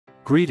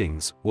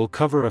Greetings, we'll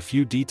cover a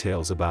few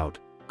details about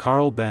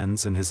Karl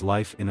Benz and his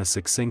life in a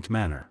succinct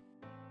manner.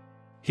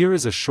 Here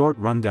is a short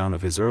rundown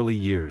of his early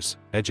years,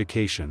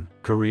 education,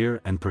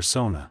 career and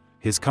persona,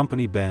 his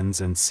company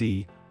Benz and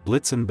C.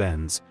 Blitzen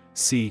Benz,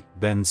 C.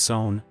 Benz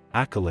Sohn,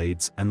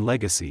 accolades and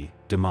legacy,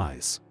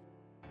 demise.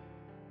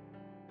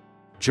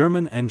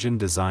 German engine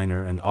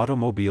designer and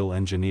automobile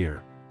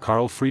engineer,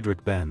 Karl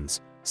Friedrich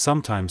Benz,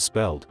 sometimes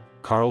spelled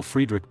Karl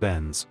Friedrich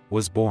Benz,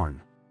 was born.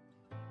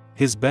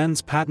 His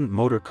Benz Patent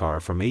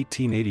Motorcar from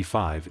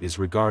 1885 is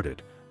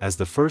regarded as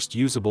the first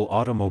usable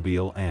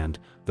automobile and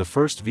the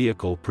first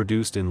vehicle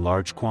produced in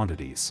large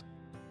quantities.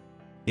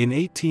 In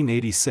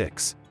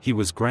 1886, he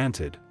was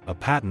granted a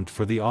patent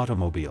for the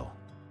automobile.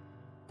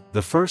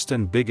 The first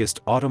and biggest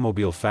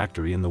automobile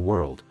factory in the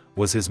world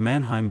was his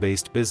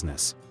Mannheim-based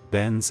business,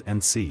 Benz &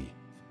 C.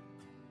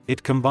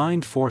 It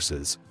combined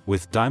forces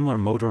with Daimler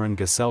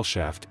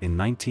Motorengesellschaft in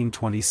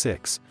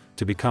 1926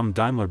 to become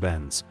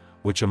Daimler-Benz,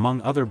 which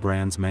among other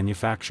brands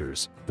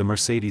manufactures the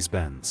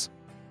Mercedes-Benz.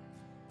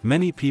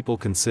 Many people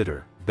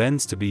consider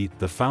Benz to be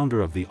the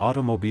founder of the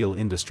automobile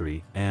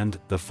industry and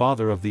the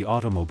father of the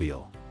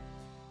automobile.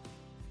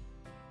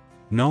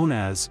 Known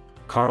as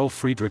Karl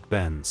Friedrich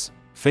Benz,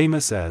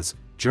 famous as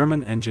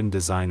German engine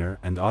designer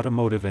and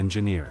automotive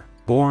engineer.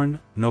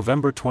 Born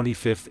November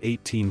 25,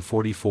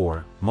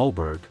 1844,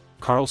 Mühlberg,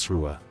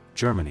 Karlsruhe,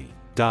 Germany.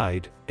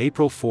 Died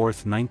April 4,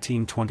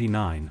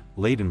 1929,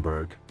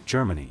 Ladenburg,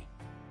 Germany.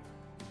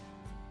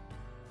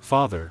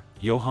 Father,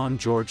 Johann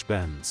George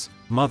Benz.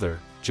 Mother,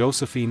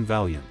 Josephine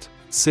Valiant.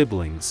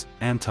 Siblings,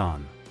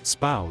 Anton.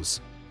 Spouse,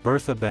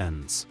 Bertha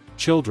Benz.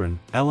 Children,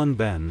 Ellen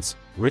Benz,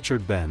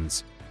 Richard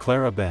Benz,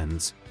 Clara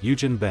Benz,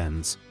 Eugen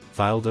Benz,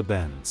 Thilda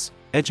Benz.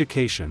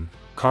 Education,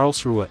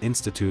 Karlsruhe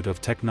Institute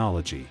of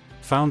Technology.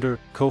 Founder,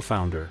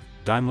 co-founder,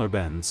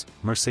 Daimler-Benz,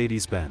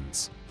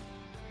 Mercedes-Benz.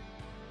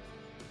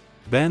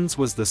 Benz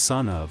was the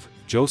son of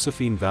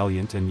Josephine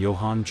Valiant and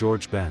Johann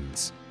George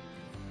Benz.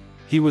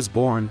 He was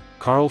born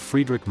Karl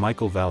Friedrich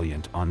Michael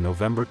Valiant on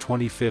November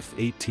 25,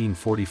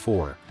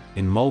 1844,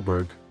 in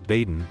Mühlberg,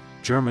 Baden,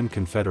 German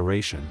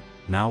Confederation,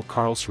 now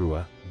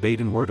Karlsruhe,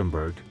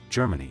 Baden-Württemberg,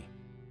 Germany.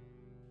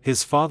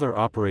 His father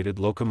operated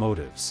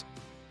locomotives.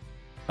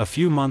 A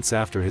few months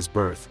after his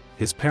birth,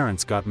 his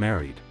parents got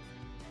married.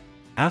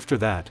 After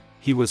that,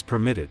 he was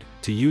permitted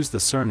to use the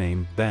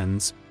surname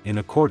Benz in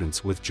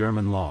accordance with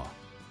German law.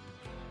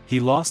 He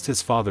lost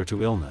his father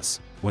to illness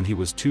when he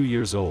was 2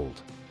 years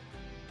old.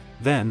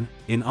 Then,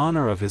 in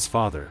honor of his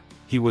father,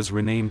 he was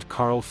renamed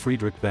Karl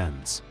Friedrich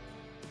Benz.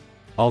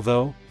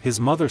 Although his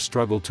mother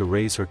struggled to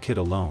raise her kid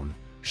alone,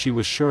 she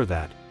was sure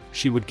that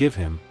she would give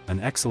him an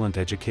excellent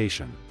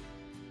education.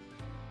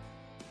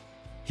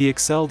 He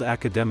excelled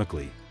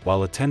academically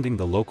while attending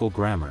the local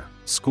grammar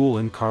school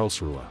in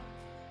Karlsruhe.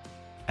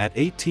 At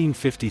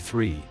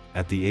 1853,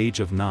 at the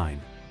age of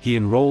 9, he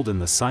enrolled in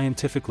the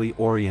scientifically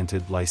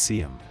oriented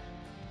Lyceum.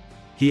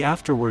 He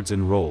afterwards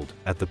enrolled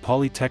at the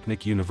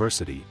Polytechnic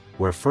University,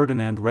 where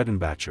Ferdinand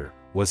Redenbacher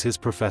was his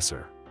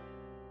professor.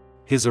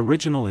 His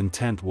original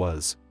intent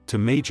was to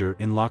major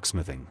in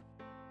locksmithing.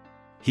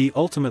 He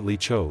ultimately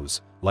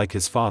chose, like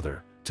his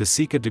father, to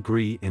seek a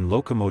degree in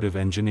locomotive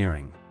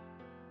engineering.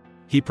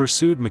 He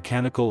pursued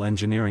mechanical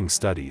engineering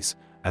studies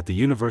at the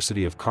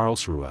University of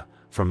Karlsruhe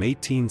from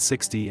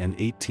 1860 and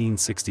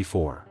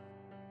 1864.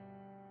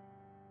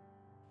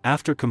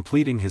 After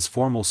completing his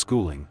formal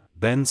schooling,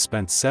 Benz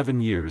spent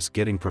 7 years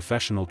getting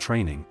professional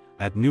training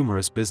at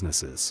numerous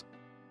businesses.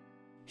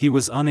 He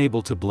was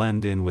unable to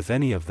blend in with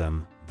any of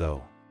them,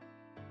 though.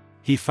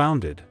 He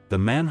founded the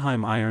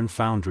Mannheim Iron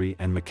Foundry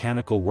and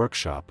Mechanical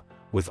Workshop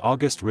with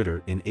August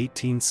Ritter in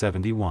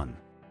 1871.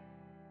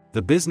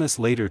 The business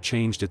later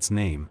changed its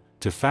name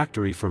to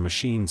Factory for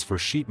Machines for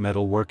Sheet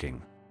Metal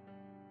Working.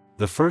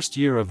 The first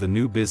year of the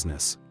new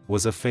business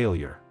was a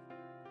failure.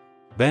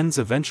 Benz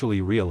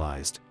eventually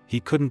realized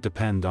he couldn't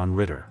depend on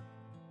Ritter.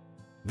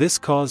 This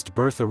caused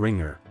Bertha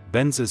Ringer,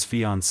 Benz's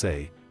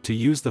fiancée, to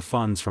use the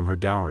funds from her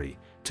dowry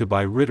to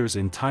buy Ritter's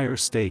entire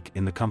stake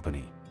in the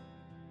company.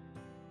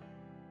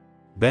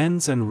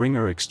 Benz and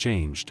Ringer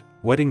exchanged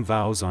wedding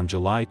vows on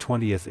July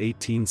 20,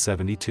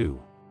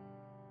 1872.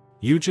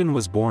 Eugen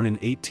was born in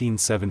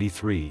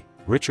 1873,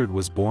 Richard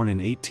was born in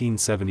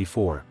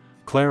 1874,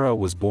 Clara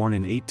was born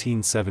in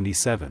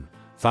 1877,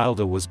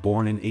 Thilda was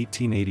born in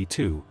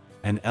 1882,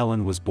 and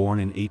Ellen was born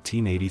in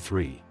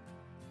 1883.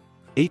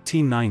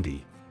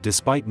 1890,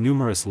 despite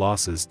numerous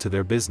losses to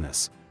their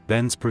business,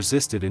 Benz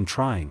persisted in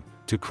trying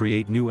to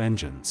create new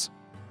engines.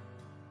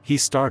 He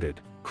started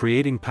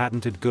creating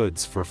patented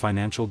goods for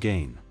financial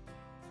gain.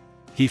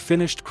 He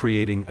finished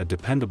creating a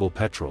dependable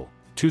petrol,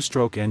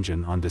 two-stroke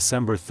engine on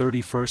December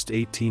 31,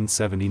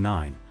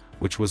 1879,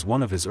 which was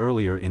one of his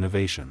earlier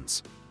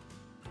innovations.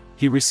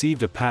 He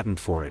received a patent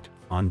for it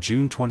on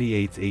June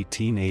 28,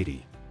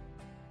 1880.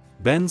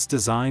 Benz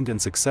designed and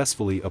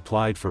successfully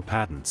applied for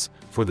patents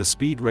for the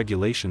speed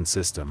regulation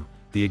system,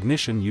 the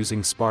ignition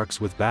using sparks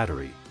with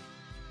battery,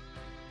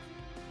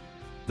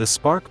 the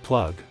spark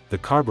plug, the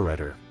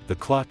carburetor, the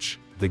clutch,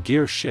 the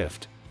gear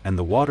shift, and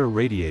the water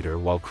radiator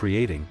while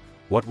creating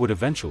what would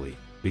eventually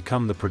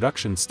become the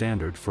production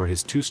standard for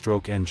his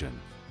two-stroke engine.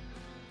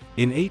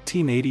 In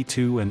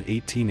 1882 and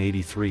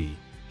 1883,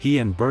 he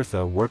and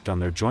Bertha worked on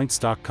their joint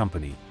stock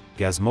company,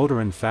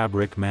 Gasmotoren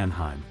Fabrik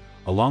Mannheim,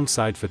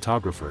 alongside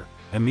photographer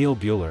Emil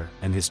Buehler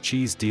and his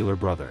cheese dealer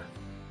brother.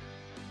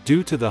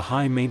 Due to the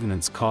high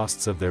maintenance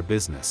costs of their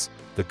business,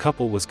 the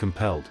couple was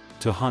compelled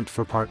to hunt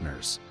for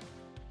partners.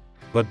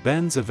 But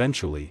Benz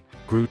eventually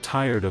grew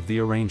tired of the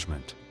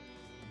arrangement.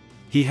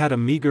 He had a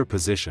meager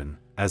position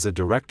as a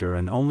director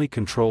and only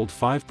controlled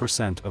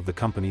 5% of the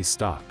company's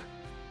stock.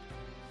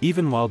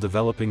 Even while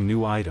developing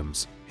new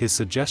items, his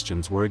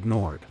suggestions were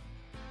ignored.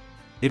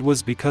 It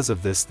was because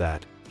of this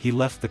that he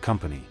left the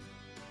company.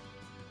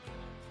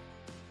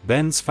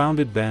 Benz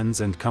founded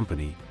Benz &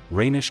 Company,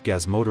 Rheinische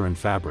Gasmotoren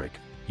Fabrik,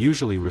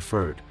 usually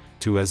referred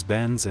to as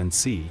Benz &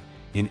 C,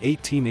 in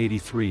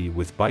 1883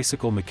 with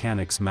bicycle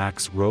mechanics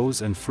Max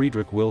Rose and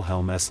Friedrich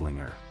Wilhelm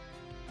Esslinger.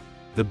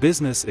 The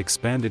business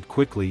expanded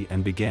quickly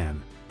and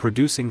began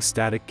producing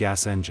static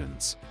gas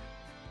engines.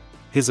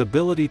 His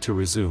ability to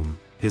resume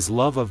his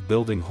love of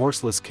building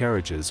horseless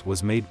carriages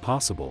was made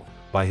possible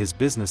by his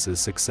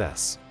business's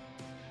success.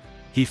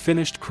 He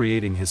finished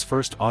creating his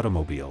first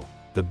automobile,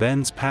 the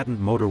Benz Patent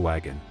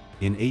Motorwagen,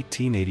 in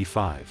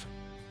 1885.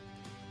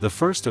 The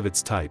first of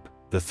its type,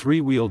 the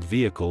three-wheeled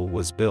vehicle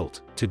was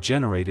built to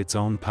generate its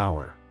own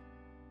power.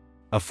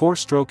 A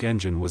four-stroke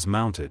engine was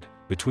mounted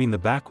between the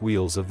back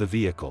wheels of the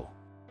vehicle.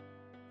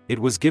 It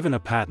was given a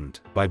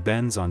patent by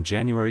Benz on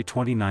January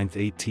 29,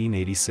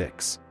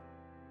 1886.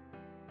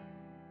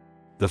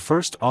 The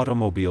first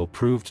automobile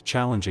proved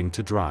challenging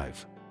to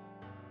drive.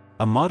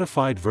 A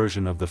modified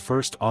version of the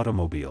first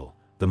automobile,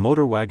 the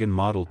Motorwagen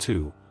Model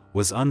 2,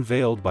 was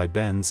unveiled by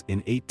Benz in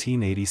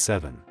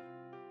 1887.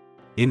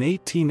 In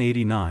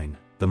 1889,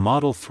 the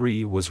Model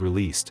 3 was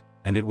released,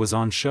 and it was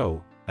on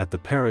show at the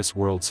Paris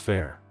World's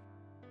Fair.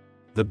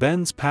 The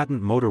Benz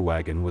Patent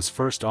Motorwagen was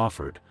first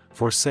offered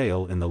for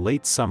sale in the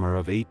late summer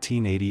of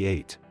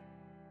 1888.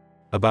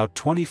 About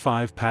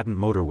 25 patent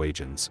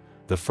motorwagens,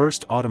 the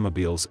first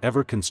automobiles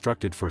ever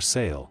constructed for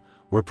sale,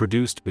 were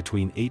produced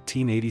between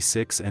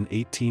 1886 and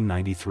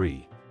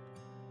 1893.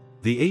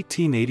 The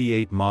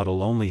 1888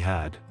 model only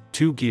had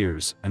 2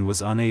 gears and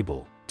was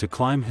unable to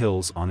climb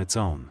hills on its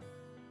own.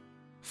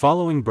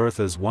 Following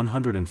Bertha's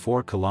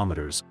 104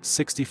 kilometers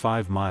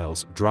 (65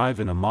 miles) drive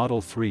in a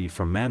Model 3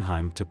 from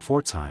Mannheim to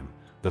Pforzheim,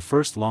 the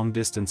first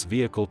long-distance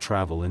vehicle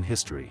travel in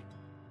history.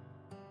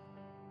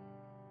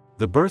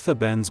 The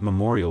Bertha-Benz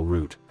Memorial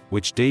Route,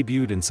 which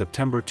debuted in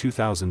September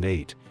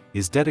 2008,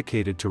 is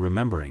dedicated to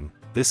remembering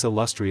this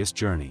illustrious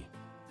journey.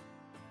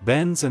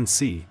 Benz &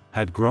 C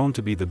had grown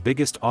to be the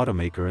biggest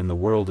automaker in the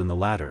world in the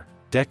latter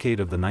decade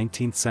of the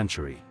 19th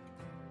century.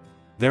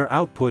 Their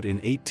output in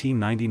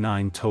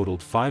 1899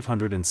 totaled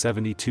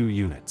 572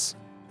 units.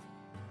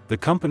 The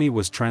company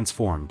was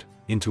transformed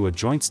into a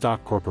joint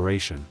stock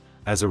corporation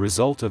as a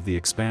result of the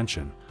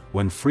expansion,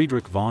 when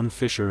Friedrich von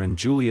Fischer and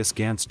Julius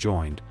Ganz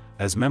joined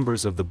as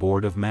members of the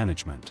board of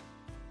management.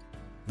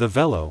 The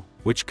Velo,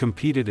 which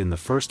competed in the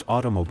first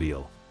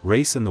automobile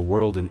race in the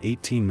world in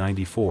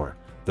 1894,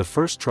 the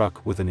first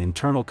truck with an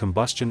internal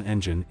combustion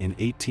engine in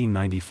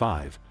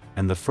 1895,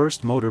 and the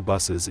first motor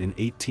buses in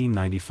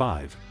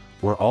 1895,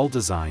 were all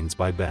designs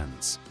by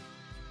Benz.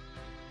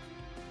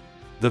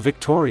 The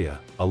Victoria,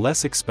 a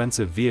less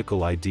expensive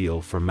vehicle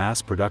ideal for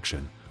mass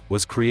production,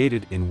 was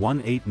created in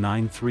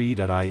 1893. In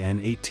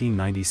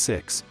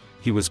 1896,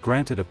 he was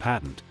granted a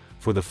patent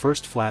for the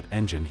first flat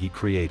engine he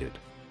created.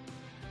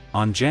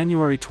 On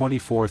January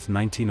 24,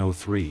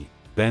 1903,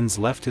 Benz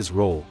left his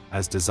role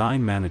as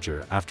design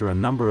manager after a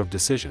number of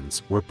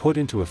decisions were put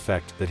into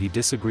effect that he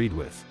disagreed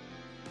with.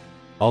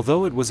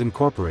 Although it was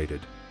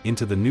incorporated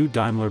into the new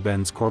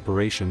Daimler-Benz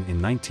Corporation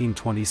in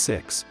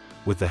 1926,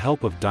 with the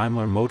help of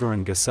Daimler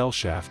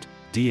Motorengesellschaft,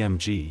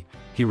 DMG,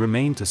 he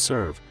remained to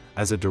serve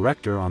as a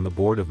director on the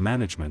board of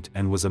management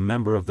and was a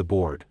member of the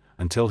board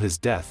until his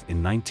death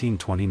in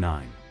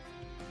 1929.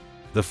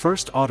 The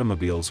first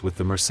automobiles with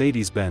the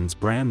Mercedes-Benz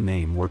brand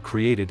name were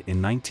created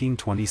in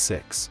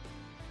 1926.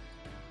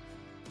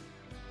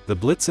 The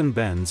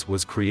Blitzen-Benz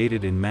was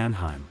created in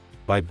Mannheim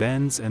by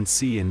Benz &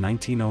 C in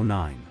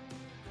 1909.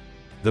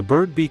 The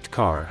bird-beaked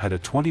car had a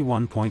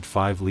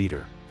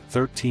 21.5-liter,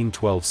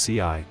 1312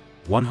 CI,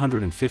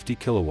 150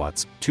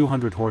 kilowatts,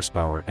 200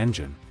 horsepower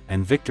engine,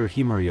 and Victor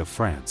Hemery of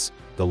France,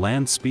 the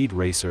land speed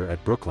racer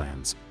at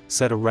Brooklands,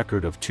 set a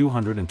record of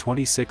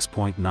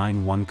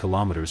 226.91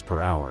 kilometers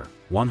per hour,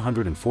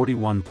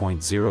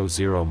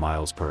 141.00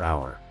 miles per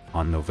hour,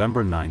 on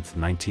November 9,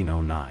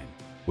 1909,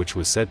 which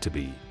was said to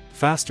be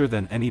faster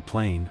than any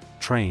plane,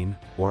 train,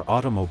 or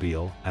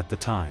automobile at the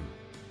time.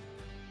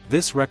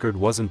 This record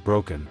wasn't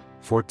broken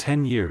for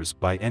 10 years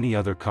by any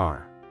other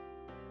car.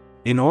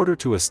 In order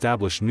to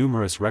establish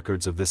numerous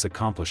records of this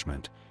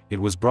accomplishment, it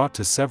was brought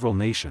to several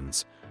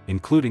nations,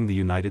 including the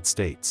United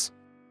States.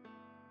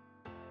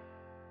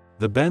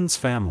 The Benz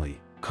family,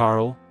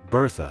 Karl,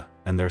 Bertha,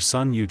 and their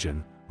son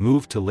Eugen,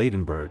 moved to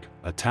Ladenburg,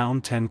 a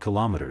town 10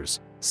 kilometers,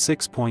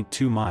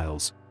 6.2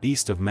 miles,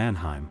 east of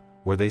Mannheim,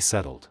 where they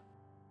settled.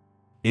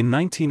 In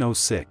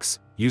 1906,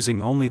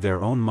 using only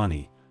their own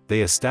money,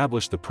 they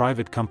established the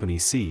private company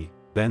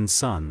Benz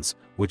Sons,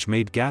 which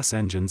made gas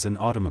engines and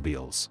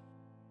automobiles.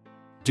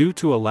 Due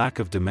to a lack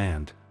of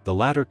demand, the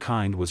latter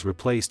kind was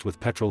replaced with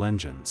petrol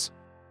engines.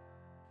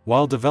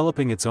 While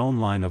developing its own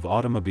line of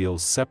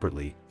automobiles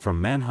separately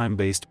from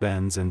Mannheim-based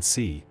Benz and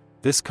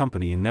this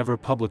company never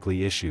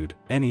publicly issued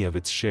any of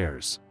its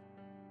shares.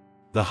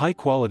 The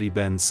high-quality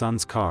Benz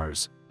Sons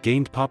cars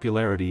gained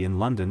popularity in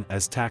London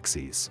as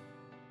taxis.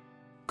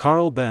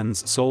 Karl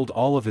Benz sold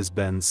all of his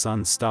Benz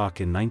Sons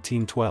stock in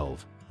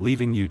 1912,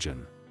 leaving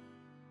Eugen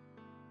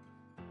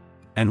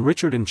and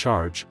Richard in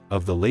charge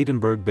of the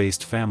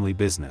Ladenburg-based family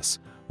business,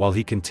 while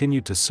he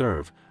continued to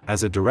serve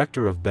as a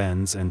director of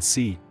Benz and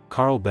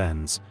Karl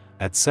Benz,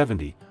 at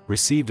 70,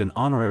 received an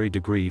honorary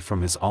degree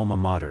from his alma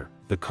mater,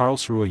 the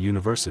Karlsruhe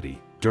University,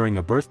 during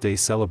a birthday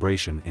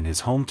celebration in his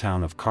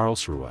hometown of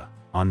Karlsruhe,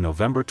 on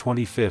November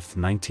 25,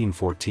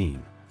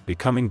 1914,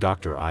 becoming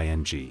Dr.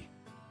 Ing.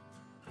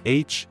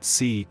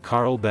 H.C.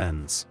 Karl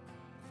Benz.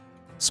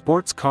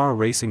 Sports car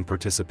racing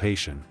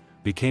participation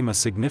became a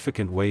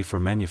significant way for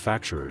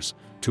manufacturers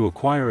to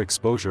acquire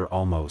exposure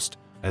almost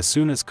as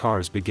soon as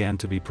cars began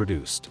to be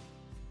produced.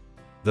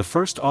 The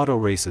first auto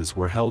races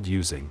were held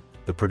using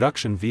the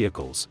production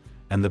vehicles,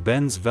 and the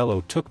Benz Velo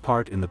took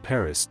part in the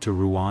Paris to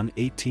Rouen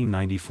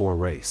 1894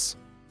 race.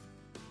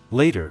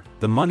 Later,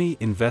 the money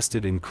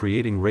invested in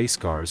creating race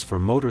cars for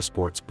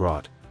motorsports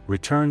brought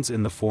returns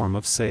in the form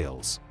of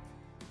sales.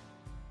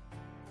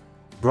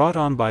 Brought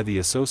on by the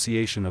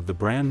association of the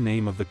brand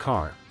name of the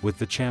car with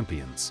the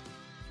champions.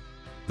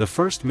 The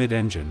first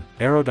mid-engine,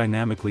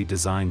 aerodynamically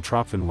designed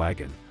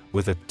Tropfenwagen,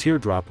 with a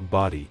teardrop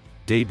body,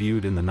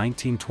 debuted in the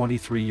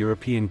 1923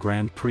 European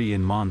Grand Prix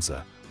in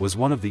Monza, was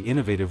one of the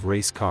innovative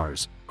race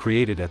cars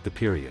created at the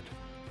period.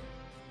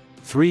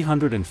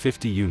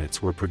 350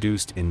 units were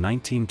produced in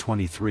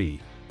 1923,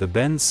 the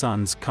Benz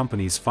Sons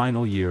company's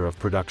final year of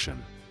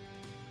production.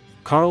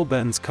 Karl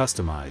Benz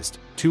customized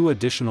 2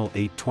 additional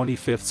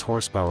 8/25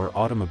 horsepower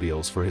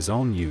automobiles for his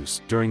own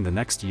use during the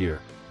next year,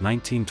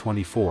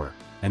 1924,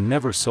 and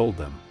never sold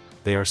them.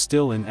 They are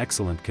still in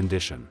excellent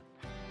condition.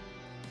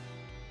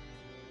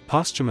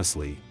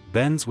 Posthumously,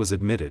 Benz was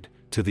admitted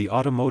to the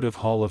Automotive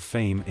Hall of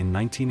Fame in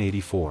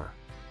 1984.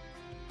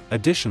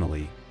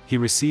 Additionally, he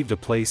received a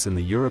place in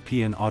the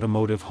European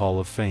Automotive Hall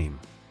of Fame.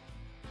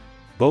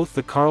 Both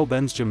the Karl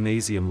Benz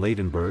Gymnasium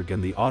Ladenburg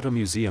and the Auto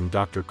Museum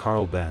Dr.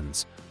 Karl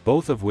Benz,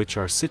 both of which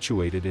are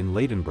situated in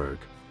Ladenburg,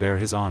 bear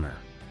his honor.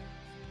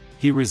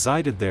 He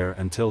resided there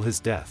until his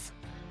death.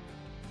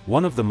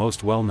 One of the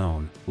most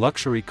well-known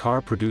luxury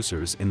car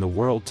producers in the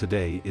world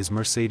today is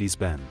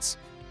Mercedes-Benz.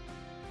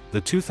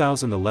 The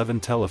 2011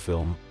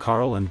 telefilm,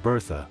 Karl and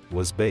Bertha,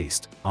 was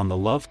based on the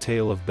love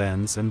tale of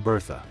Benz and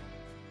Bertha.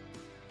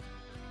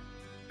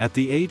 At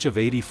the age of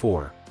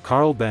 84,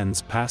 Karl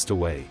Benz passed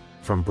away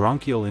from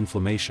bronchial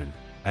inflammation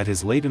at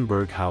his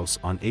Ladenburg house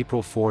on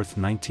April 4,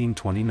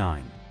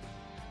 1929.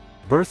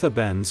 Bertha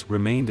Benz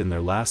remained in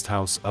their last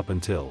house up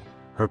until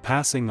her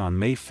passing on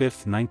May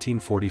 5,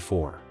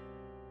 1944.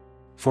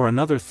 For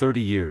another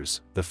 30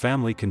 years, the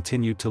family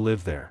continued to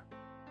live there.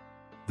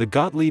 The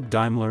Gottlieb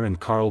Daimler and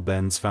Karl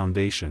Benz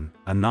Foundation,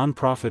 a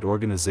non-profit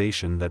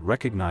organization that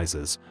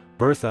recognizes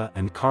Bertha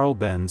and Karl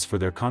Benz for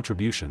their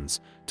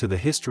contributions to the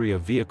history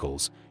of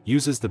vehicles,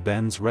 uses the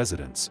Benz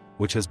residence,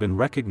 which has been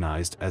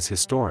recognized as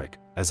historic,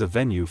 as a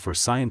venue for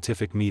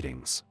scientific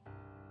meetings.